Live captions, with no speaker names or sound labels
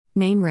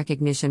Name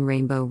recognition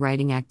rainbow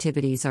writing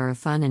activities are a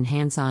fun and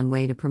hands-on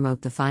way to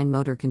promote the fine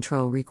motor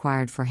control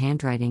required for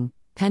handwriting,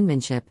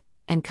 penmanship,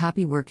 and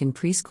copywork in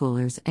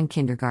preschoolers and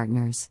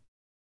kindergartners.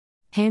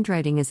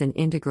 Handwriting is an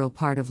integral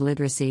part of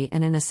literacy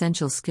and an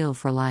essential skill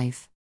for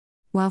life.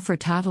 While for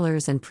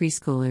toddlers and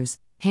preschoolers,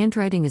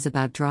 handwriting is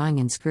about drawing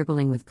and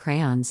scribbling with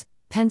crayons,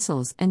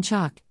 pencils, and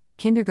chalk,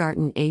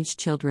 kindergarten-aged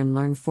children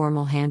learn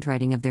formal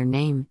handwriting of their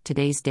name,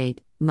 today's date,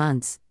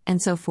 months,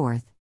 and so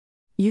forth.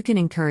 You can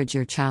encourage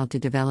your child to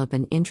develop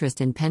an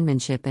interest in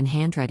penmanship and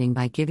handwriting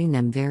by giving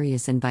them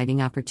various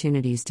inviting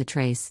opportunities to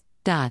trace,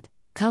 dot,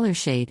 color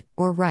shade,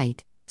 or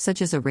write,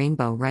 such as a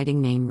rainbow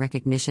writing name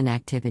recognition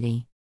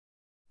activity.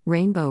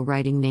 Rainbow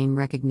writing name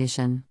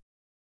recognition.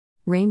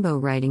 Rainbow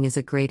writing is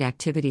a great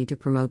activity to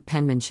promote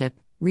penmanship,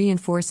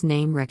 reinforce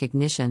name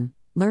recognition,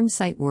 learn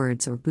sight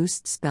words, or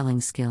boost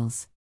spelling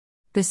skills.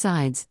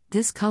 Besides,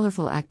 this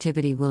colorful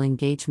activity will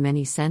engage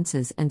many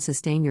senses and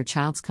sustain your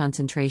child's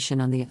concentration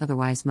on the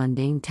otherwise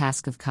mundane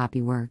task of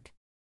copywork.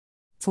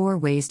 4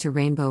 ways to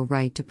rainbow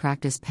write to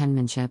practice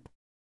penmanship.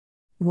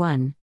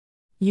 1.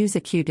 Use a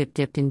Q-tip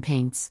dipped in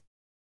paints.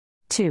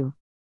 2.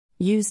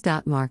 Use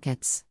dot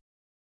markers.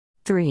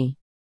 3.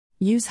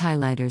 Use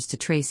highlighters to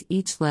trace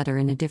each letter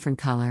in a different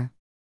color.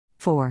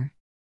 4.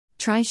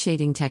 Try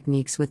shading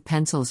techniques with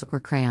pencils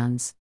or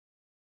crayons.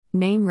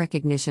 Name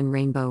recognition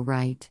rainbow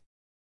write.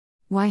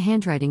 Why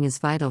handwriting is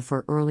vital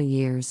for early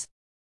years.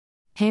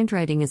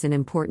 Handwriting is an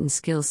important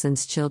skill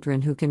since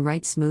children who can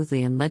write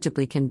smoothly and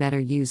legibly can better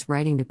use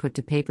writing to put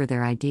to paper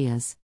their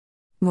ideas.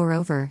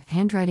 Moreover,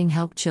 handwriting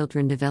helps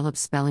children develop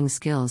spelling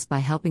skills by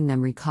helping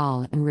them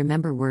recall and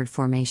remember word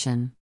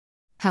formation.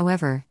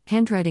 However,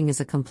 handwriting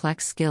is a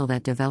complex skill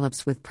that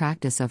develops with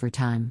practice over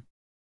time.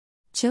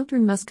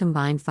 Children must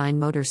combine fine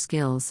motor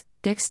skills,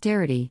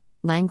 dexterity,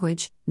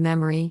 language,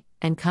 memory,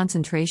 and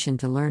concentration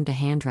to learn to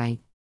handwrite.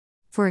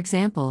 For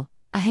example,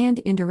 a hand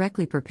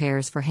indirectly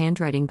prepares for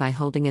handwriting by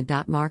holding a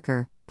dot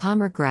marker,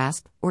 palmar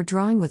grasp, or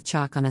drawing with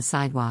chalk on a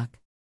sidewalk.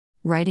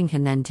 Writing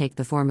can then take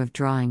the form of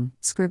drawing,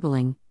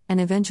 scribbling,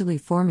 and eventually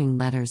forming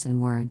letters and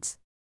words.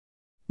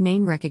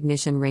 Name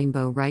recognition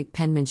rainbow write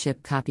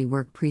penmanship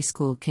copywork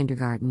preschool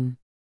kindergarten.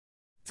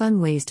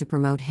 Fun ways to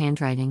promote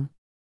handwriting.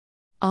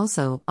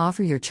 Also,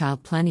 offer your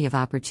child plenty of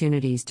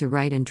opportunities to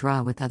write and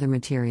draw with other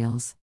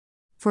materials.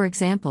 For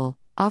example,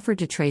 offer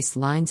to trace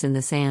lines in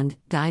the sand,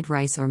 dyed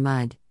rice or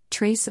mud,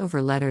 trace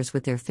over letters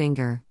with their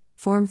finger,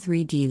 form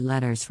 3D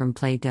letters from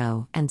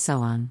Play-Doh, and so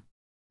on.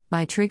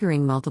 By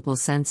triggering multiple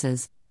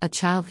senses, a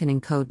child can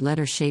encode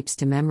letter shapes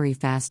to memory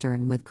faster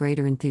and with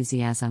greater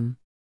enthusiasm.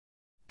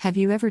 Have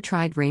you ever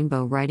tried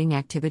rainbow writing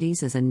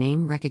activities as a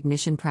name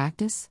recognition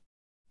practice?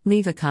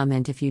 Leave a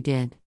comment if you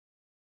did.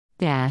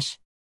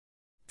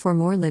 For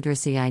more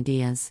literacy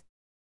ideas.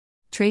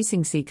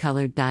 Tracing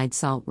C-colored dyed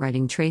salt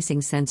writing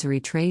tracing sensory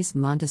trace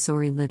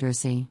Montessori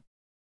literacy.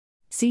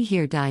 See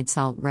here dyed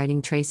salt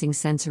writing tracing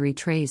sensory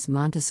trace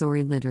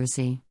Montessori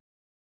literacy.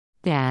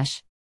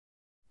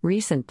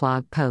 Recent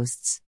blog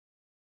posts.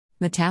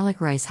 Metallic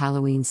rice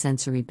Halloween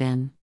sensory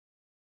bin.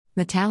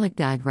 Metallic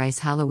dyed rice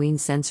Halloween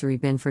sensory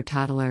bin for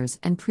toddlers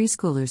and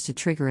preschoolers to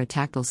trigger a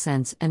tactile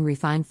sense and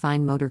refine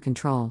fine motor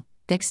control,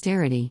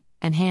 dexterity,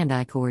 and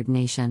hand-eye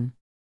coordination.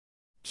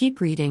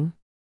 Keep reading.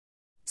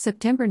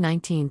 September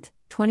 19,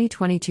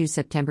 2022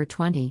 September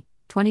 20,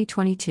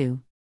 2022.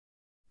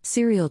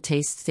 Cereal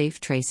Taste Safe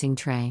Tracing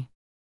Tray.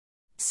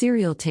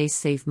 Cereal Taste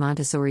Safe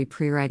Montessori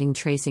pre-writing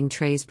tracing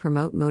trays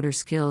promote motor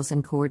skills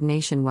and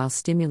coordination while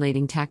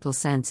stimulating tactile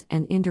sense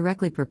and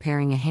indirectly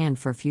preparing a hand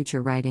for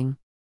future writing.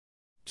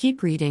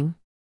 Keep reading.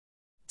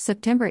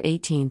 September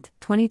 18,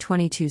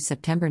 2022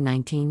 September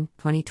 19,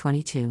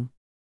 2022.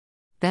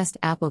 Best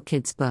Apple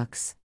Kids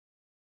Books.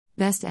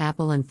 Best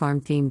Apple and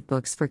farm-themed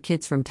books for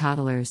kids from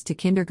toddlers to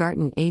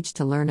kindergarten age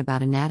to learn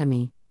about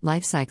anatomy,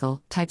 life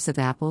cycle, types of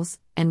apples,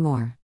 and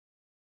more.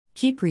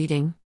 Keep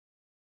reading.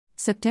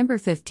 September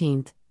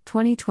 15,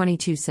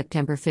 2022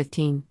 September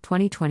 15,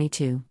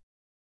 2022.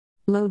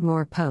 Load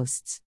more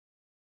posts.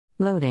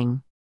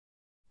 Loading.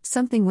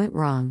 Something went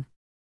wrong.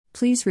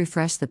 Please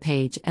refresh the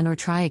page and/or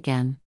try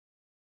again.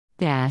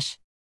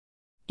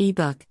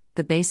 Ebook,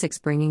 The Basics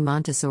Bringing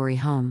Montessori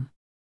Home.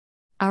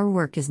 Our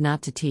work is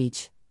not to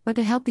teach, but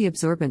to help the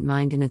absorbent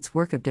mind in its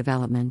work of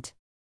development.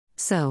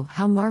 So,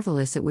 how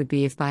marvelous it would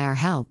be if by our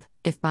help,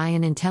 if by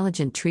an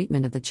intelligent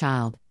treatment of the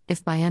child,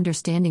 if by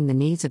understanding the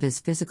needs of his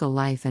physical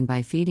life and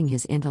by feeding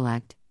his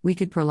intellect, we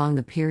could prolong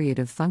the period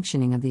of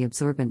functioning of the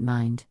absorbent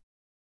mind.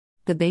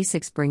 The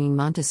Basics Bringing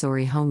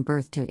Montessori Home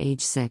Birth to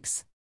Age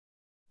 6.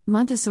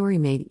 Montessori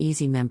Made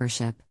Easy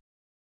membership.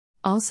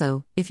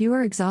 Also, if you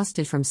are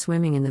exhausted from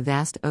swimming in the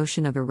vast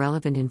ocean of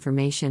irrelevant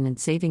information and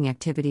saving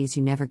activities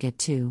you never get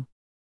to,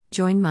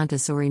 join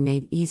Montessori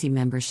Made Easy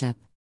membership.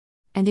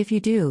 And if you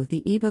do,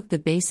 the ebook The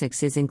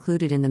Basics is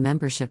included in the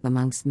membership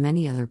amongst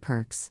many other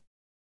perks.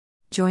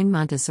 Join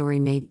Montessori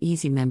Made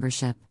Easy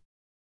membership.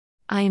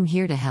 I am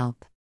here to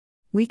help.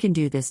 We can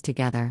do this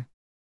together.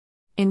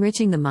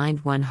 Enriching the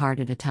mind one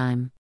heart at a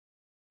time.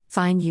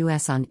 Find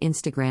us on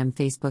Instagram,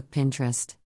 Facebook, Pinterest.